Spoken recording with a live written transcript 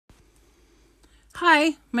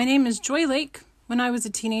Hi, my name is Joy Lake. When I was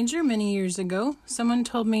a teenager many years ago, someone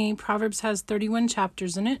told me Proverbs has 31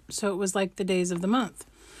 chapters in it, so it was like the days of the month.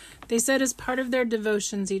 They said as part of their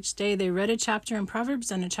devotions each day, they read a chapter in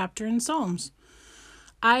Proverbs and a chapter in Psalms.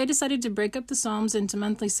 I decided to break up the Psalms into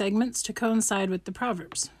monthly segments to coincide with the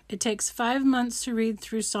Proverbs. It takes 5 months to read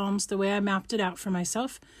through Psalms the way I mapped it out for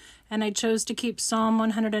myself, and I chose to keep Psalm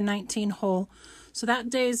 119 whole, so that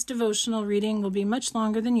day's devotional reading will be much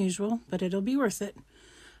longer than usual, but it'll be worth it.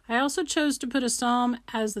 I also chose to put a psalm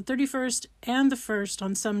as the 31st and the 1st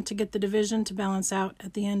on some to get the division to balance out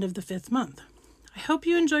at the end of the 5th month. I hope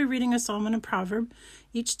you enjoy reading a psalm and a proverb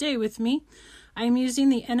each day with me. I am using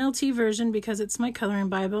the NLT version because it's my coloring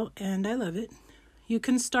Bible and I love it. You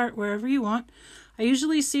can start wherever you want. I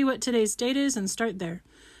usually see what today's date is and start there.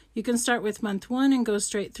 You can start with month 1 and go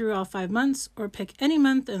straight through all 5 months, or pick any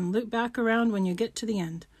month and loop back around when you get to the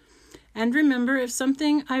end. And remember, if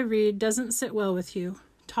something I read doesn't sit well with you,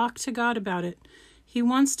 talk to God about it. He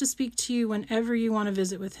wants to speak to you whenever you want to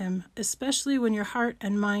visit with him, especially when your heart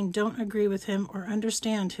and mind don't agree with him or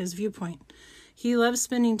understand his viewpoint. He loves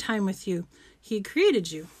spending time with you. He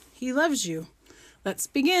created you. He loves you. Let's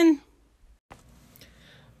begin.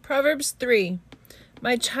 Proverbs 3.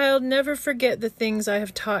 My child, never forget the things I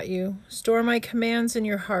have taught you. Store my commands in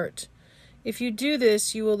your heart. If you do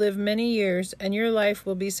this, you will live many years, and your life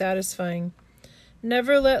will be satisfying.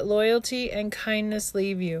 Never let loyalty and kindness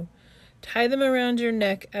leave you. Tie them around your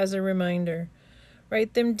neck as a reminder.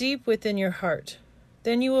 Write them deep within your heart.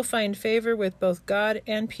 Then you will find favor with both God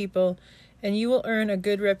and people, and you will earn a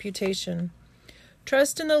good reputation.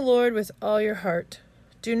 Trust in the Lord with all your heart.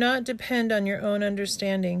 Do not depend on your own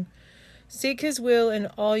understanding. Seek his will in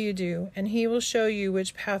all you do, and he will show you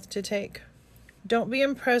which path to take. Don't be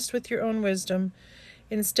impressed with your own wisdom.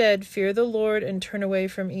 Instead, fear the Lord and turn away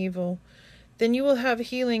from evil. Then you will have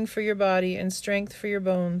healing for your body and strength for your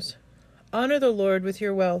bones. Honor the Lord with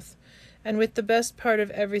your wealth, and with the best part of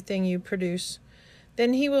everything you produce.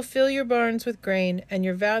 Then he will fill your barns with grain, and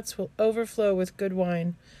your vats will overflow with good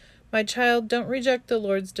wine. My child, don't reject the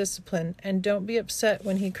Lord's discipline, and don't be upset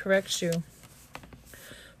when he corrects you.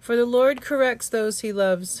 For the Lord corrects those he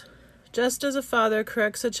loves, just as a father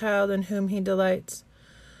corrects a child in whom he delights.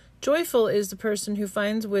 Joyful is the person who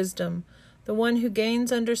finds wisdom, the one who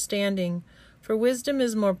gains understanding, for wisdom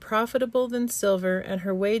is more profitable than silver, and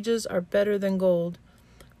her wages are better than gold.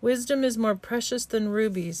 Wisdom is more precious than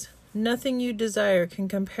rubies. Nothing you desire can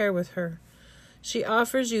compare with her. She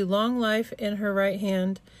offers you long life in her right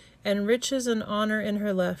hand, and riches and honor in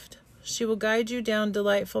her left. She will guide you down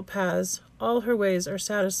delightful paths. All her ways are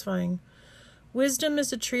satisfying. Wisdom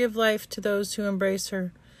is a tree of life to those who embrace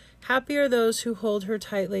her. Happy are those who hold her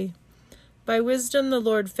tightly. By wisdom the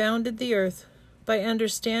Lord founded the earth. By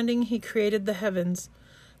understanding he created the heavens.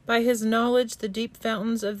 By his knowledge the deep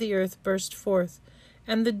fountains of the earth burst forth,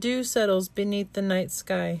 and the dew settles beneath the night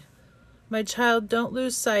sky. My child, don't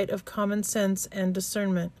lose sight of common sense and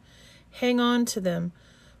discernment. Hang on to them,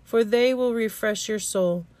 for they will refresh your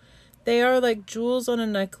soul. They are like jewels on a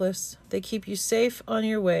necklace. They keep you safe on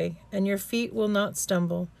your way, and your feet will not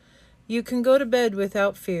stumble. You can go to bed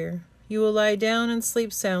without fear. You will lie down and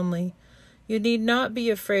sleep soundly. You need not be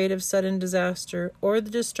afraid of sudden disaster or the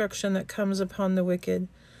destruction that comes upon the wicked.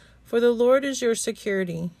 For the Lord is your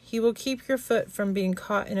security. He will keep your foot from being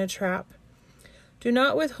caught in a trap. Do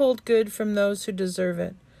not withhold good from those who deserve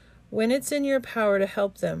it, when it's in your power to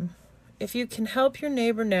help them. If you can help your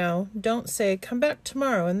neighbor now, don't say, "Come back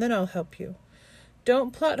tomorrow and then I'll help you."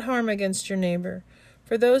 Don't plot harm against your neighbor,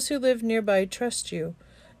 for those who live nearby trust you.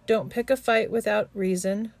 Don't pick a fight without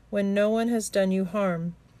reason when no one has done you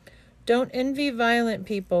harm. Don't envy violent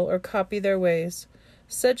people or copy their ways.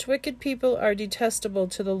 Such wicked people are detestable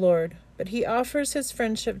to the Lord, but he offers his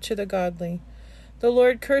friendship to the godly. The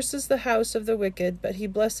Lord curses the house of the wicked, but he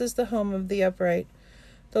blesses the home of the upright.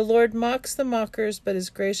 The Lord mocks the mockers, but is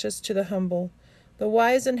gracious to the humble. The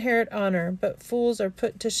wise inherit honor, but fools are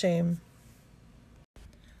put to shame.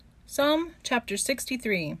 Psalm chapter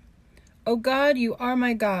 63. O God, you are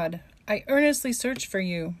my God. I earnestly search for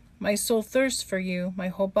you. My soul thirsts for you. My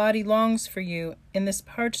whole body longs for you in this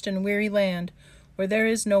parched and weary land where there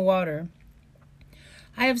is no water.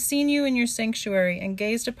 I have seen you in your sanctuary and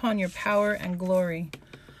gazed upon your power and glory.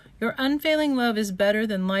 Your unfailing love is better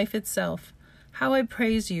than life itself. How I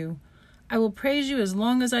praise you. I will praise you as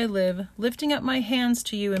long as I live, lifting up my hands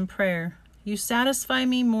to you in prayer. You satisfy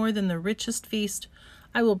me more than the richest feast.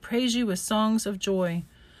 I will praise you with songs of joy.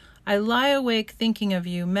 I lie awake thinking of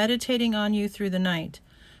you, meditating on you through the night.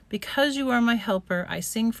 Because you are my helper, I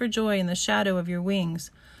sing for joy in the shadow of your wings.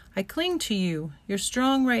 I cling to you. Your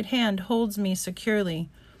strong right hand holds me securely.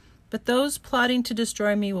 But those plotting to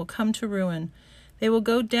destroy me will come to ruin. They will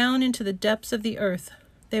go down into the depths of the earth.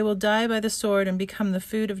 They will die by the sword and become the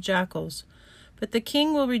food of jackals. But the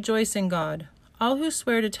king will rejoice in God. All who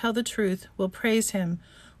swear to tell the truth will praise him,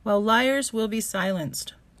 while liars will be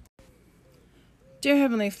silenced. Dear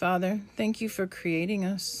Heavenly Father, thank you for creating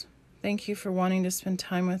us. Thank you for wanting to spend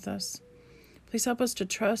time with us. Please help us to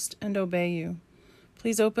trust and obey you.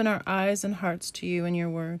 Please open our eyes and hearts to you and your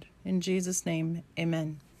word. In Jesus' name,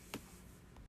 amen.